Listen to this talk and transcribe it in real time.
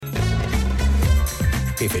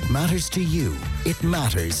If it matters to you, it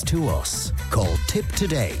matters to us. Call Tip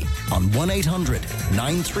today on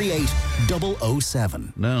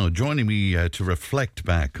 1-800-938-007. Now, joining me to reflect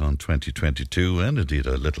back on 2022 and indeed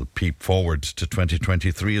a little peep forward to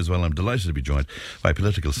 2023 as well, I'm delighted to be joined by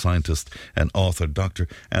political scientist and author Dr.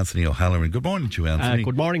 Anthony O'Halloran. Good morning to you, Anthony.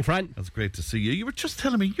 Good morning, Fran. That's great to see you. You were just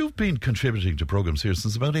telling me you've been contributing to programmes here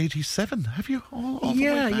since about 87, have you?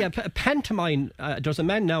 Yeah. Pantomime. There's a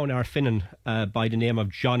man now in Arfinnan by the name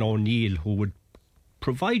of John O'Neill who would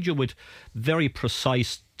provide you with very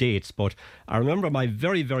precise dates, but I remember my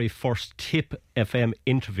very, very first Tip FM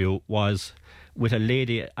interview was with a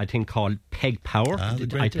lady I think called Peg Power. The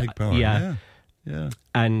great Peg Power. Yeah. Yeah.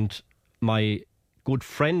 And my good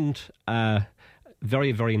friend,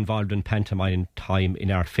 very, very involved in pantomime time in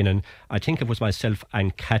Arfinnan, I think it was myself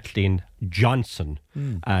and Kathleen Johnson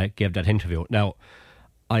gave that interview. Now,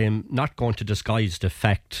 I am not going to disguise the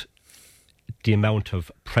fact, the amount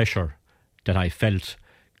of pressure that I felt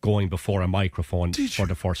going before a microphone for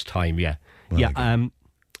the first time.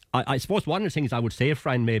 I suppose one of the things I would say,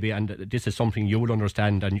 Fran, maybe, and this is something you would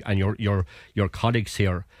understand, and your colleagues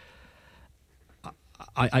here,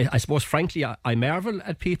 I suppose, frankly, I marvel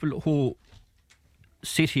at people who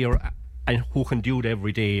sit here and who can do it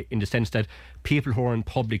every day, in the sense that people who are in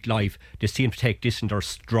public life, they seem to take this in their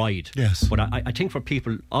stride. Yes. But I think for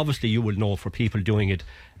people, obviously you will know, for people doing it,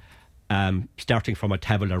 starting from a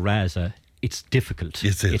tabula rasa, it's difficult.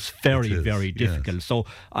 It's very difficult. Yes. So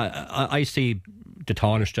I see the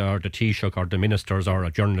Taoiseach or the Taoiseach or the ministers or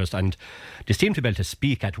a journalist, and they seem to be able to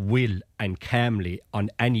speak at will and calmly on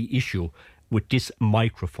any issue with this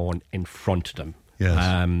microphone in front of them.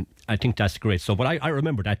 Yes. I think that's great. So, but I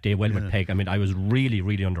remember that day well with Peg. I mean, I was really,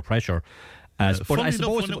 really under pressure. But I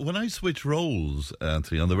suppose when I switch roles,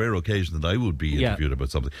 Anthony, on the rare occasion that I would be interviewed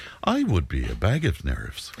about something, I would be a bag of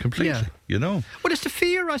nerves completely. You know. Well, it's the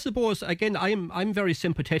fear, I suppose. Again, I'm very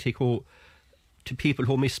sympathetic to people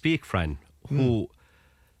who misspeak, Fran, who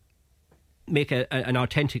make an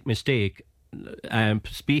authentic mistake,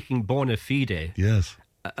 speaking bona fide. Yes.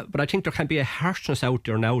 But I think there can be a harshness out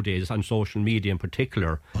there nowadays on social media in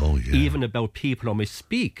particular, even about people who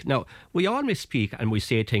misspeak. Now, we all misspeak and we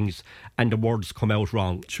say things and the words come out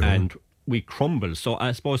wrong and we crumble. So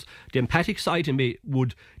I suppose the empathic side of me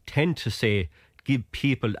would tend to say, give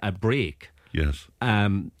people a break. Yes.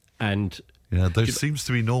 And there seems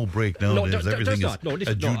to be no break nowadays. Everything is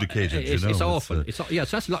adjudicated. It's awful. So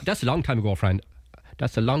that's a long time ago, friend.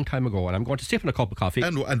 That's a long time ago, and I'm going to sip on a cup of coffee.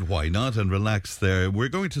 And why not? And relax there. We're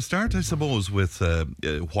going to start, I suppose, with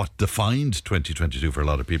what defined 2022 for a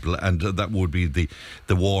lot of people, and that would be the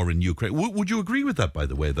war in Ukraine. Would you agree with that, by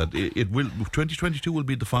the way, that 2022 will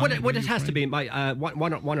be defined? Well, it has to be. My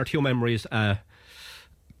one or two memories. I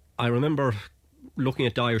remember looking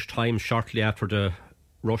at the Irish Times shortly after the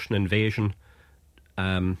Russian invasion,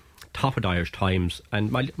 top of the Irish Times,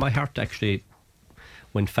 and my heart actually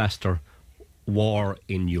went faster. War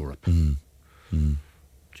in Europe. You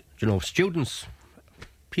know, students,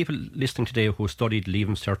 people listening today who studied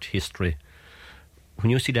Leaving Cert history,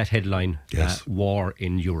 when you see that headline, War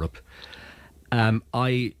in Europe,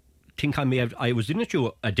 I think I was in it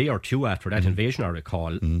a day or two after that invasion, I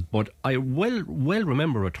recall, but I well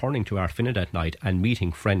remember returning to Arfinnan that night and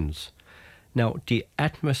meeting friends. Now, the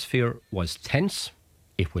atmosphere was tense,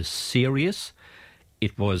 it was serious,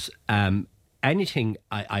 it was anything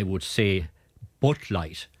I would say but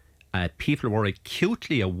light. People were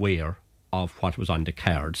acutely aware of what was on the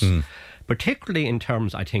cards, particularly in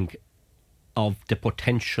terms, I think, of the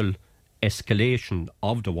potential escalation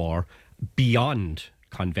of the war beyond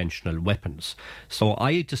conventional weapons. So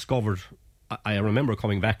I remember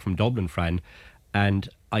coming back from Dublin, Fran, and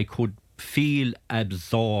I could feel,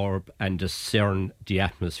 absorb and discern the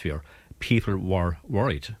atmosphere. People were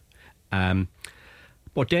worried.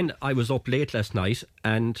 But then I was up late last night,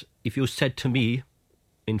 and if you said to me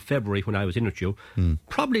in February when I was interviewed,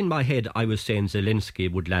 probably in my head I was saying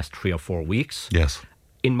Zelensky would last 3 or 4 weeks. Yes.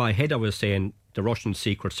 In my head I was saying the Russian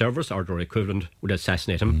Secret Service or their equivalent would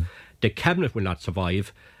assassinate him. The cabinet will not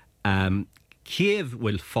survive. Kiev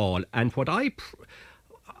will fall. And what I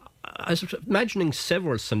was imagining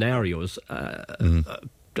several scenarios. I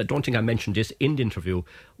don't think I mentioned this in the interview.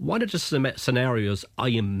 One of the scenarios I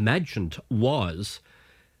imagined was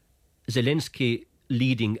Zelensky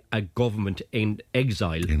leading a government in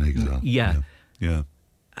exile. Yeah.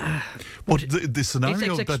 But the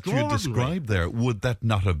scenario that you described there, would that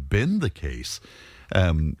not have been the case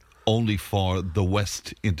only for the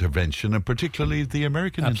West intervention, and particularly the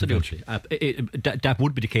American intervention? Absolutely. That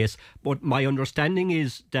would be the case. But my understanding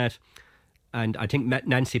is that and I think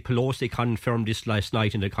Nancy Pelosi confirmed this last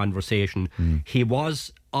night in the conversation, he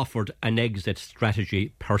was offered an exit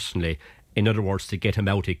strategy personally, in other words, to get him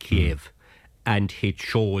out of Kiev, and he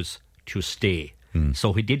chose to stay.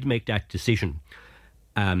 So he did make that decision.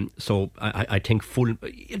 So I think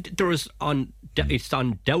it's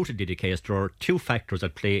undoubtedly the case. There are two factors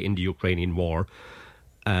at play in the Ukrainian war.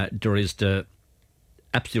 There is the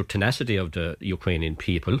absolute tenacity of the Ukrainian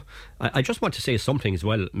people. I just want to say something as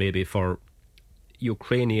well, maybe for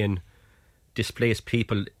Ukrainian displaced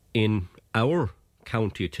people in our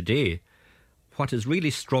county today. What has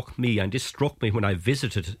really struck me, and this struck me when I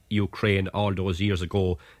visited Ukraine all those years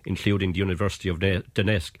ago, including the University of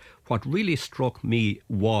Donetsk, what really struck me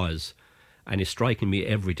was, and is striking me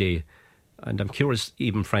every day, and I'm curious,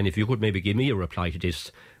 even Fran, if you could maybe give me a reply to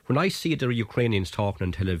this, when I see the Ukrainians talking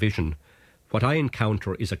on television, what I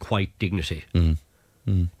encounter is a quiet dignity.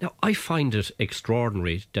 Now, I find it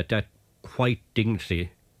extraordinary that quiet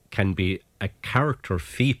dignity can be a character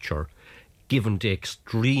feature given the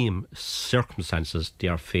extreme circumstances they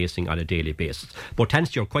are facing on a daily basis. But to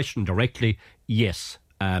answer your question directly, yes,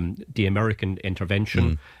 the American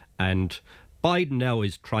intervention, and Biden now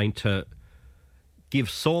is trying to give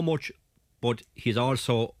so much, but he's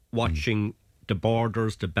also watching the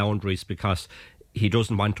borders, the boundaries, because he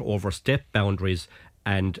doesn't want to overstep boundaries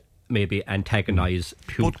and maybe antagonise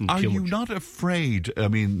Putin But are too you much. not afraid? I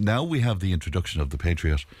mean, now we have the introduction of the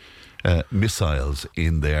Patriot missiles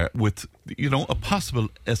in there with, a possible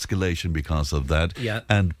escalation because of that. Yeah.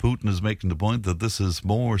 And Putin is making the point that this is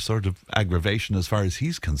more sort of aggravation as far as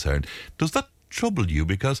he's concerned. Does that trouble you?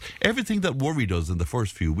 Because everything that worried us in the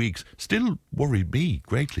first few weeks still worried me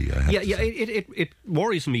greatly, I have to say. It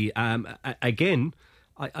worries me. Again,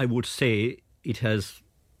 I would say it has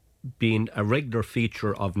been a regular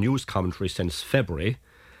feature of news commentary since February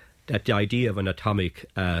that the idea of an atomic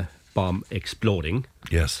bomb exploding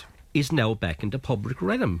Yes. is now back in the public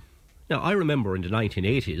realm. Now, I remember in the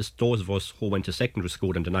 1980s, those of us who went to secondary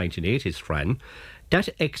school in the 1980s, Fran, that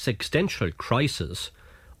existential crisis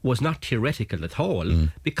was not theoretical at all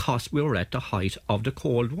because we were at the height of the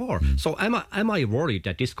Cold War. So am I worried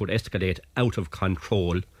that this could escalate out of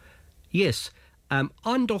control? Yes.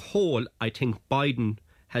 On the whole, I think Biden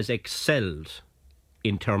has excelled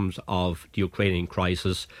in terms of the Ukrainian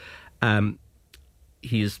crisis.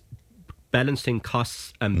 He's balancing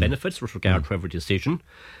costs and benefits with regard to every decision.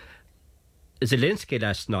 Zelensky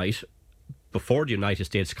last night, before the United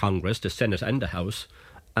States Congress, the Senate and the House,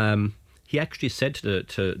 he actually said to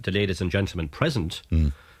the ladies and gentlemen present,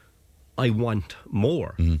 I want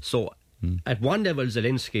more. So at one level,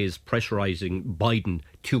 Zelensky is pressurising Biden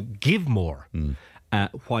to give more,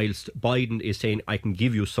 whilst Biden is saying, I can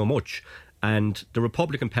give you so much. And the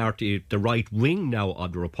Republican Party, the right wing now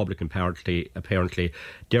of the Republican Party, apparently,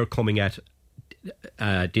 they're coming at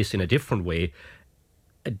this in a different way.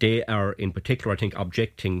 They are, in particular, I think,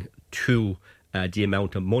 objecting to the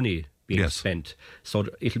amount of money being spent. So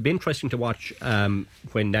it'll be interesting to watch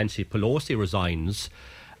when Nancy Pelosi resigns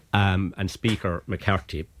and Speaker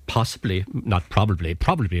McCarthy, possibly, not probably,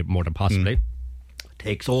 probably more than possibly,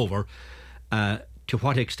 takes over, to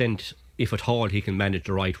what extent, if at all, he can manage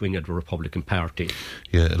the right wing of the Republican Party.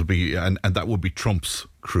 Yeah, it'll be, and that would be Trump's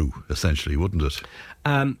crew, essentially, wouldn't it?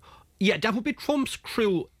 Yeah, that would be Trump's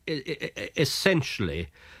crew, essentially.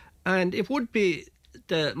 And it would be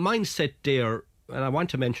the mindset there, and I want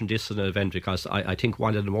to mention this in an event because I think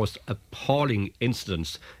one of the most appalling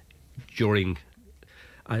incidents during,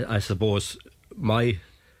 I suppose, my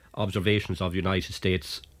observations of United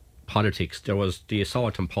States politics, there was the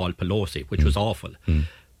assault on Paul Pelosi, which was awful.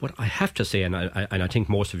 But I have to say, and I think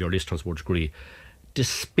most of your listeners would agree,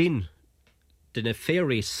 the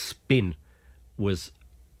nefarious spin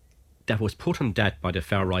that was put on that by the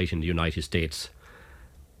far right in the United States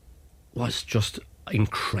was just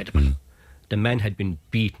incredible. The man had been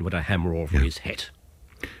beaten with a hammer over his head.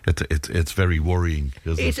 It's very worrying.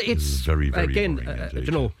 It's very, very again,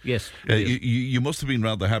 worrying. Yes. You must have been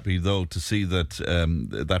rather happy, though, to see that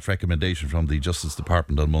that recommendation from the Justice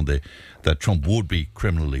Department on Monday that Trump would be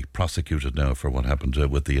criminally prosecuted now for what happened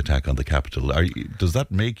with the attack on the Capitol. Does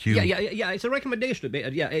that make you? Yeah. It's a recommendation.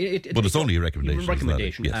 But it's only a recommendation.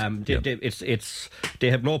 Recommendation. Yes.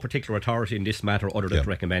 They have no particular authority in this matter other than to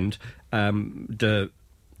recommend.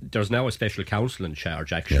 There's now a special counsel in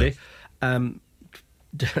charge, actually.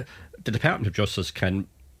 The Department of Justice can,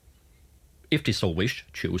 if they so wish,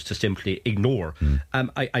 choose to simply ignore.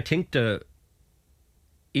 I think the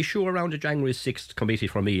issue around the January 6th committee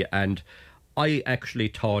for me, and I actually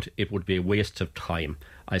thought it would be a waste of time.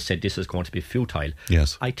 I said this is going to be futile.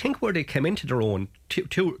 Yes. I think where they came into their own,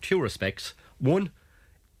 two respects. One,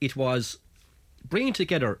 it was bringing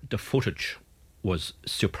together the footage was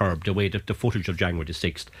superb, the way that the footage of January the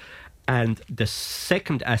 6th. And the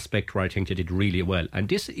second aspect where I think they did really well, and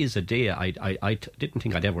this is a day I didn't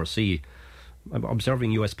think I'd ever see. I'm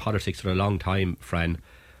observing US politics for a long time, Fran.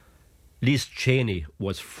 Liz Cheney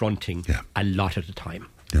was fronting a lot at the time.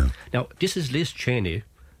 Yeah. Now, this is Liz Cheney,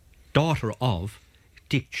 daughter of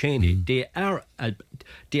Dick Cheney. They are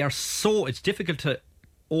so, it's difficult to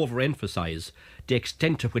overemphasize the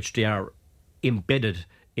extent to which they are embedded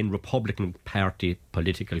in Republican Party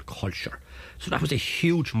political culture. So that was a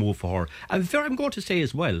huge move for her. I'm going to say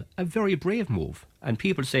as well, a very brave move. And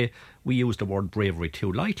people say we use the word bravery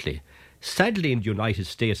too lightly. Sadly, in the United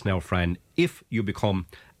States now, Fran, if you become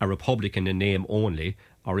a Republican in name only,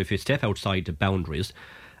 or if you step outside the boundaries,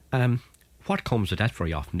 what comes with that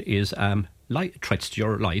very often is threats to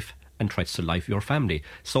your life and threats to the life of your family.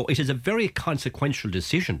 So it is a very consequential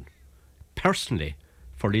decision, personally,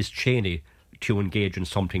 for Liz Cheney to engage in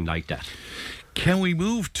something like that. Can we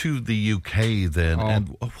move to the UK then?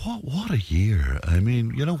 And what a year. I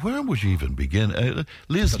mean, where would you even begin?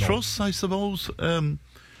 Liz Truss, I suppose.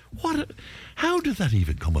 How did that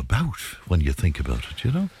even come about when you think about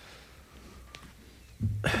it,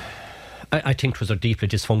 I think it was a deeply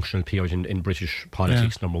dysfunctional period in British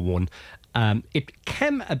politics, number one. It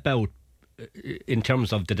came about in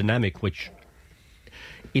terms of the dynamic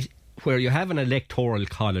where you have an electoral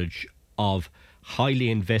college of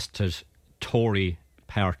highly invested Tory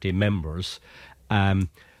party members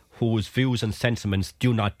whose views and sentiments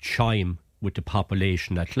do not chime with the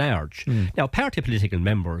population at large. Now, party political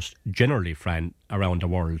members, generally, Fran, around the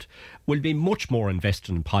world, will be much more invested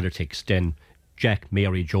in politics than Jack,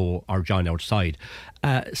 Mary, Joe or John outside.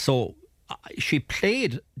 So she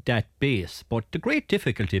played that bass, but the great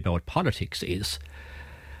difficulty about politics is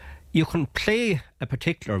you can play a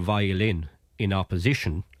particular violin in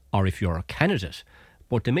opposition, or if you're a candidate,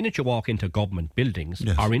 but the minute you walk into government buildings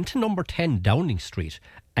or into number 10 Downing Street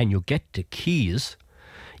and you get the keys,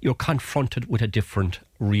 you're confronted with a different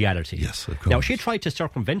reality. Yes, of course. Now, she tried to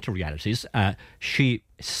circumvent the realities. She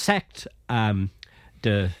sacked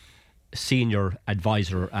the senior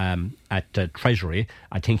advisor at the Treasury.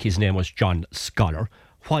 I think his name was John Scholar.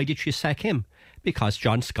 Why did she sack him? Because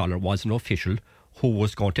John Scholar was an official who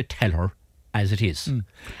was going to tell her as it is,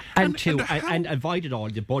 and avoided all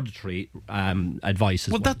the budgetary advice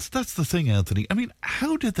as well. Well, that's the thing, Anthony. I mean,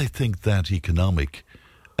 how did they think that economic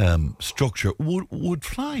structure would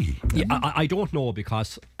fly? I don't know,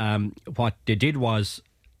 because what they did was,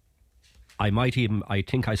 I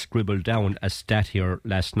think I scribbled down a stat here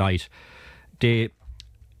last night. They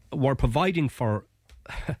were providing for,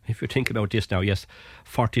 if you think about this now,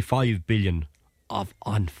 45 billion of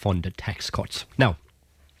unfunded tax cuts. Now,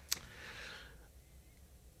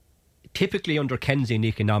 typically under Keynesian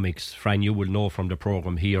economics, Fran, you will know from the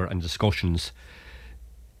programme here and discussions,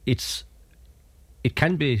 it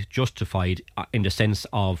can be justified in the sense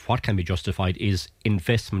of what can be justified is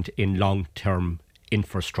investment in long-term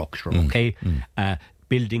infrastructure,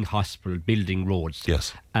 building hospital, building roads.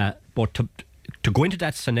 Yes. But to go into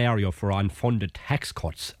that scenario for unfunded tax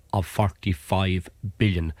cuts of 45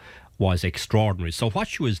 billion was extraordinary. So what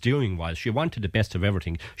she was doing was she wanted the best of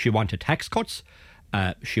everything. She wanted tax cuts.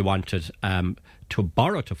 She wanted to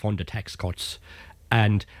borrow to fund the tax cuts.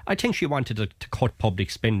 And I think she wanted to cut public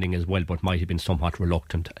spending as well, but might have been somewhat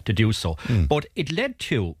reluctant to do so. But it led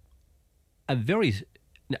to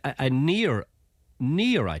a near,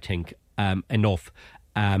 I think, enough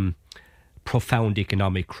profound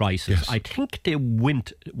economic crisis. Yes. I think they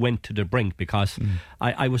went to the brink, because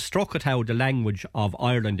I was struck at how the language of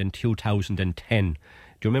Ireland in 2010.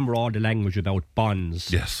 Do you remember all the language about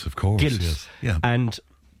bonds? Yes, of course. Gilts. Yes. Yeah. And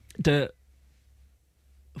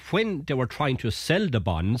when they were trying to sell the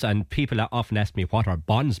bonds, and people often ask me, what are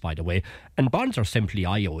bonds, by the way? And bonds are simply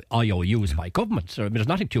IOUs by governments. So, there's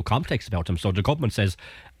nothing too complex about them. So the government says,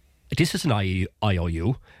 this is an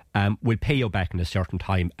IOU, we'll pay you back in a certain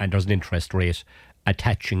time, and there's an interest rate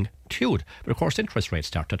attaching to it. But of course, interest rates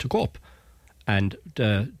started to go up. And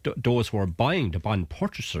those who were buying, the bond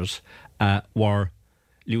purchasers, were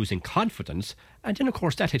losing confidence. And then, of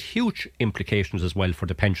course, that had huge implications as well for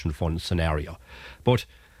the pension fund scenario. But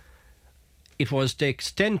it was the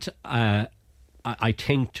extent, I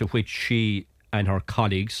think, to which she and her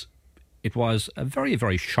colleagues, it was a very,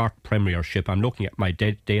 very short premiership. I'm looking at my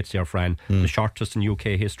dates here, Fran, the shortest in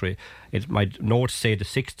UK history. My notes say the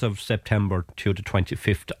 6th of September to the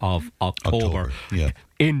 25th of October.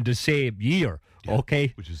 In the same year. Yeah,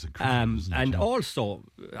 okay, which is incredible, and also,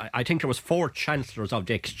 I think there was 4 chancellors of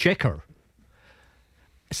the Exchequer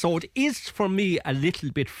So it is for me a little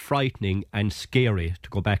bit frightening and scary, to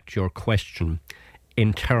go back to your question,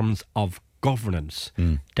 in terms of governance,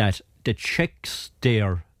 that the checks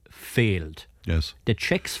there failed. Yes. The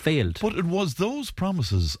checks failed. But it was those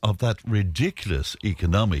promises of that ridiculous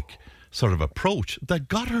economic sort of approach that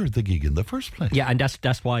got her the gig in the first place. Yeah, and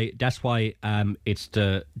that's why it's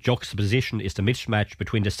the juxtaposition, it's the mismatch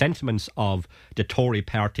between the sentiments of the Tory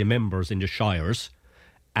party members in the shires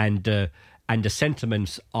and the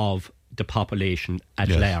sentiments of the population at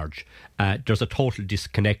large. There's a total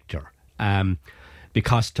disconnect there.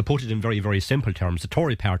 Because, to put it in very, very simple terms, the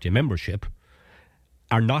Tory party membership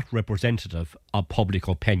are not representative of public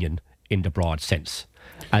opinion in the broad sense.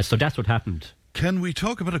 So that's what happened. Can we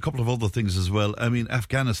talk about a couple of other things as well? I mean,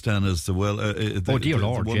 Afghanistan is the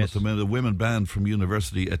women banned from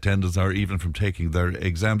university attendance or even from taking their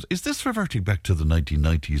exams. Is this reverting back to the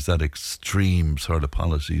 1990s? That extreme sort of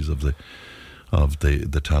policies of the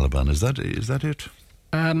Taliban. Is that it?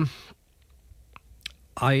 I'm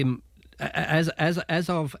as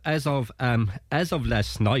of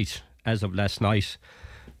last night.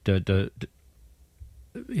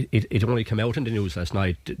 It only came out in the news last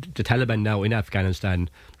night. The Taliban now in Afghanistan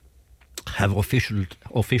have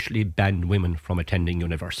officially banned women from attending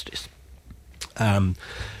universities.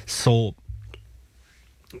 So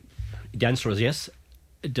the answer is yes.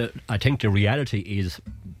 I think the reality is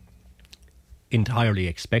entirely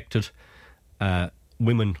expected.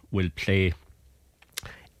 Women will play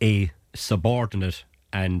a subordinate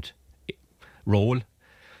and role.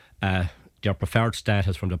 Their preferred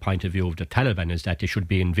status from the point of view of the Taliban is that they should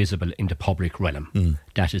be invisible in the public realm.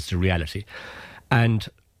 That is the reality. And,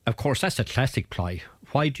 of course, that's a classic ploy.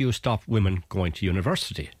 Why do you stop women going to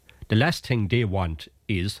university? The last thing they want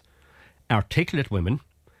is articulate women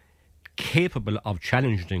capable of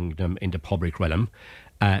challenging them in the public realm,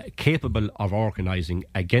 capable of organising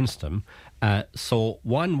against them. So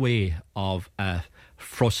one way of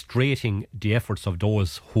frustrating the efforts of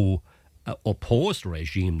those who oppose the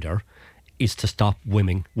regime there is to stop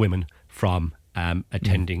women from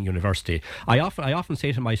attending university. I often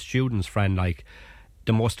say to my students, friend, like,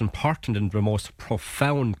 the most important and the most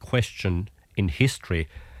profound question in history,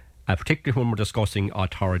 particularly when we're discussing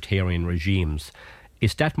authoritarian regimes,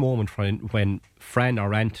 is that moment when Fran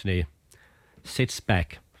or Anthony sits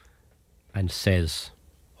back and says,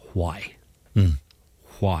 why?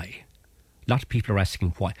 Why? A lot of people are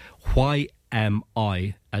asking why. Why am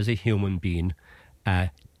I, as a human being,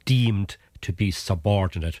 deemed to be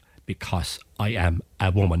subordinate because I am a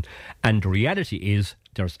woman? And the reality is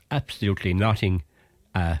there's absolutely nothing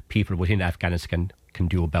people within Afghanistan can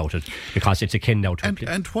do about it, because it's akin now to...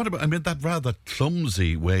 And what about, I mean, that rather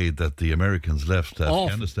clumsy way that the Americans left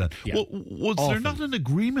Afghanistan? Yeah. Was there not an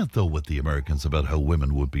agreement, though, with the Americans about how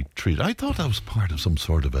women would be treated? I thought that was part of some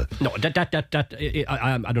sort of a... No, I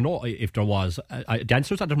don't know if there was... the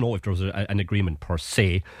answer is I don't know if there was an agreement per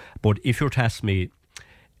se, but if you were to ask me,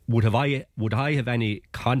 would I have any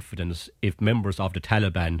confidence if members of the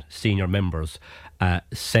Taliban, senior members,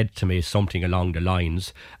 said to me something along the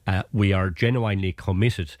lines, we are genuinely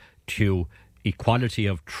committed to equality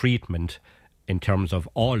of treatment in terms of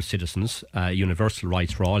all citizens, universal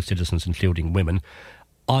rights for all citizens, including women,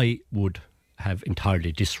 I would have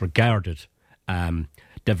entirely disregarded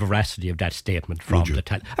the veracity of that statement from the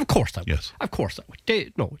Taliban. Of course I would. Yes. Of course I would.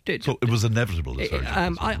 So it was inevitable.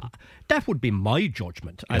 That would be my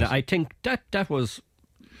judgment. Yes. And I think that was...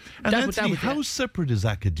 And Anthony, how separate is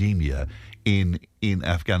academia in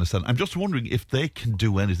Afghanistan? I'm just wondering if they can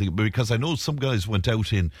do anything, because I know some guys went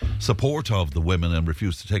out in support of the women and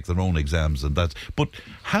refused to take their own exams and that. But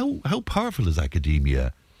how powerful is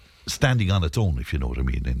academia standing on its own, if you know what I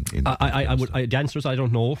mean? The answer is I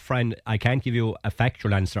don't know, friend. I can't give you a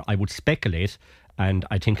factual answer. I would speculate, and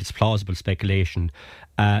I think it's plausible speculation,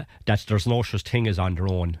 that there's no such thing as on their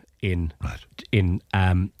own in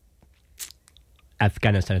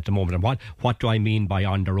Afghanistan at the moment. And what do I mean by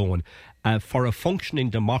on their own? For a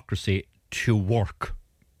functioning democracy to work,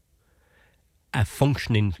 a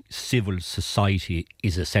functioning civil society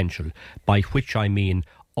is essential, by which I mean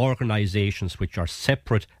organisations which are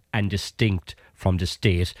separate and distinct from the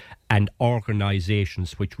state, and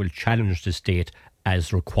organisations which will challenge the state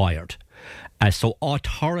as required. So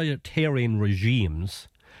authoritarian regimes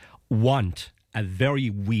want a very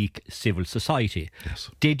weak civil society.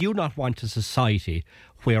 Yes. They do not want a society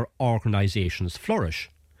where organisations flourish.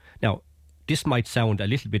 Now, this might sound a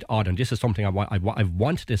little bit odd, and this is something I've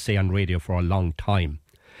wanted to say on radio for a long time.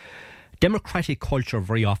 Democratic culture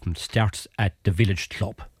very often starts at the village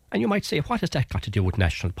club. And you might say, what has that got to do with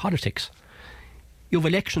national politics? You have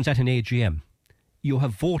elections at an AGM. you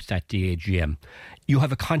have votes at the AGM, you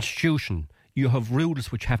have a constitution, you have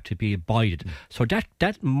rules which have to be abided. So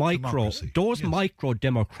those micro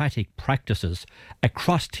democratic practices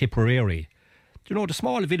across Tipperary, you know, the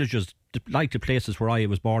small villages like the places where I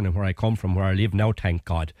was born and where I come from, where I live now, thank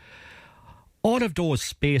God, all of those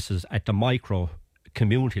spaces at the micro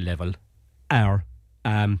community level are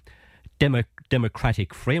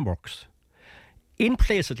democratic frameworks. In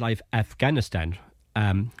places like Afghanistan,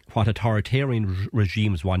 what authoritarian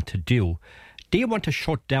regimes want to do, they want to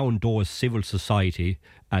shut down those civil society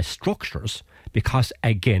structures because,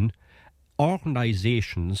 again,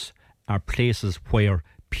 organisations are places where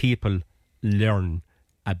people learn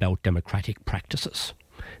about democratic practices.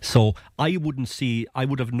 So I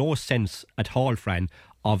would have no sense at all, Fran,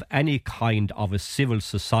 of any kind of a civil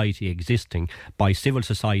society existing. By civil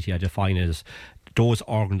society, I define it as those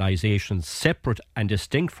organisations separate and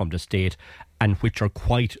distinct from the state and which are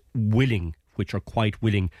quite willing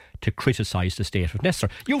to criticise the state if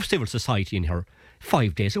necessary. You have civil society in here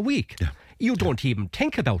 5 days a week. Yeah. You don't even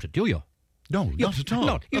think about it, do you? No, not at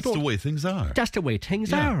all. That's the way things are. That's the way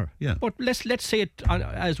things are. Yeah. But let's say it,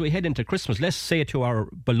 as we head into Christmas, let's say it to our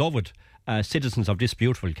beloved citizens of this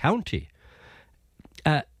beautiful county.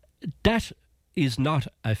 That is not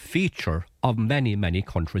a feature of many, many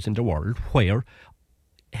countries in the world where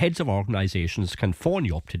heads of organisations can phone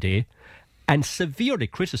you up today and severely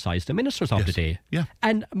criticise the ministers of the day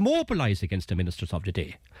and mobilise against the ministers of the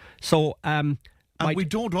day. So... and we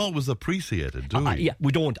don't always appreciate it, do we? Yeah,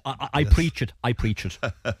 we don't. I preach it.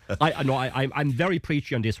 I'm very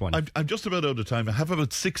preachy on this one. I'm just about out of time. I have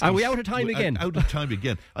about 60... Are we out of time again? Out of time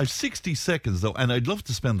again. I have 60 seconds, though, and I'd love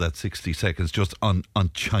to spend that 60 seconds just on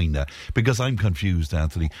China, because I'm confused,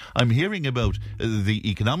 Anthony. I'm hearing about the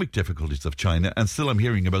economic difficulties of China, and still I'm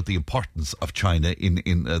hearing about the importance of China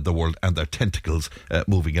in the world and their tentacles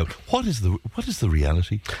moving out. What is the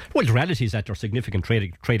reality? Well, the reality is that they're significant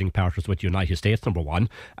trading partners with the United States, number one.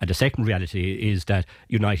 And the second reality is that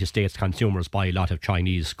United States consumers buy a lot of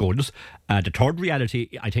Chinese goods. The third reality,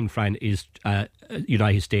 I think, Fran, is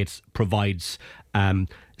United States provides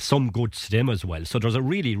some goods to them as well. So there's a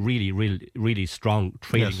really, really, really, really strong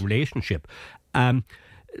trading relationship. And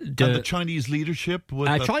the Chinese leadership?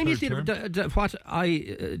 Chinese leadership, what I,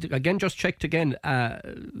 again, just checked again,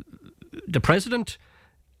 the president,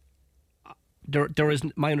 there is,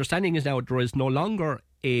 my understanding is now there is no longer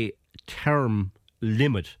a term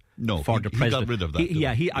limit for the president. He got rid of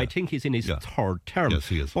that. I think he's in his third term. Yes,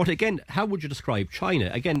 he is. But again, how would you describe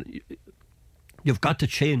China? Again, you've got to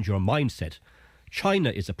change your mindset. China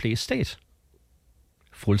is a police state.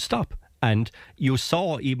 Full stop. And you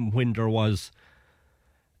saw, even when there was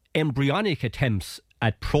embryonic attempts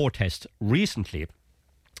at protest recently,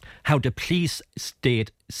 how the police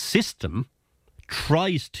state system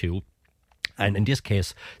tries to, and in this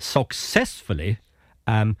case successfully,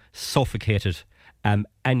 suffocated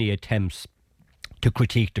any attempts to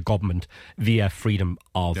critique the government via freedom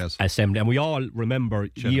of assembly. And we all remember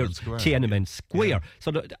Tiananmen Square. Yeah.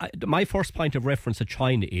 So my first point of reference to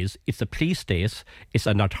China is it's a police state, it's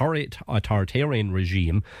an authoritarian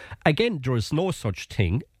regime. Again, there is no such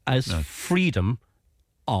thing as freedom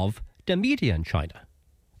of the media in China.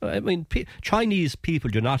 I mean, Chinese people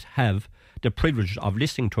do not have the privilege of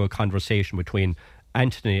listening to a conversation between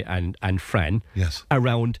Anthony and Fran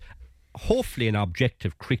around hopefully an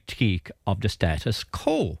objective critique of the status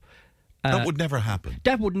quo. That would never happen.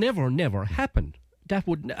 That would never happen. That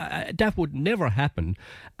would never happen.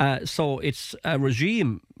 So it's a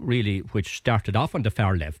regime, really, which started off on the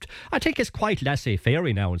far left. I think it's quite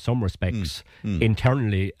laissez-faire now in some respects,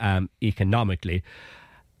 internally, economically.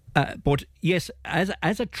 But yes,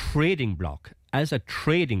 as a trading bloc,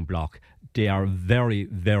 they are very,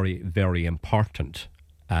 very, very important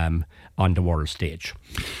on the world stage.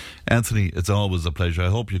 Anthony, it's always a pleasure. I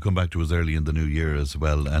hope you come back to us early in the new year as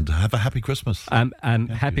well, and have a happy Christmas.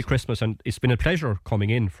 Happy Christmas, and it's been a pleasure coming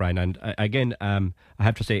in, Fran. And again, I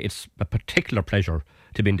have to say it's a particular pleasure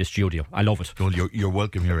to be in the studio. I love it. Well, you're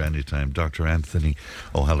welcome here anytime, Dr. Anthony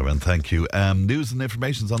O'Halloran. Thank you. News and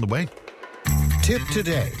information's on the way. Tip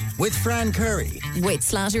Today with Fran Curry. With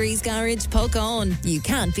Slattery's Garage, Puckane. You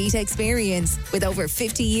can't beat experience. With over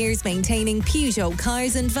 50 years maintaining Peugeot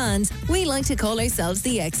cars and vans, we like to call ourselves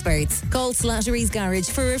the experts. Call Slattery's Garage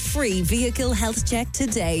for a free vehicle health check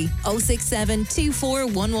today. 067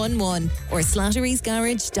 24111 or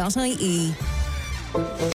slatterysgarage.ie.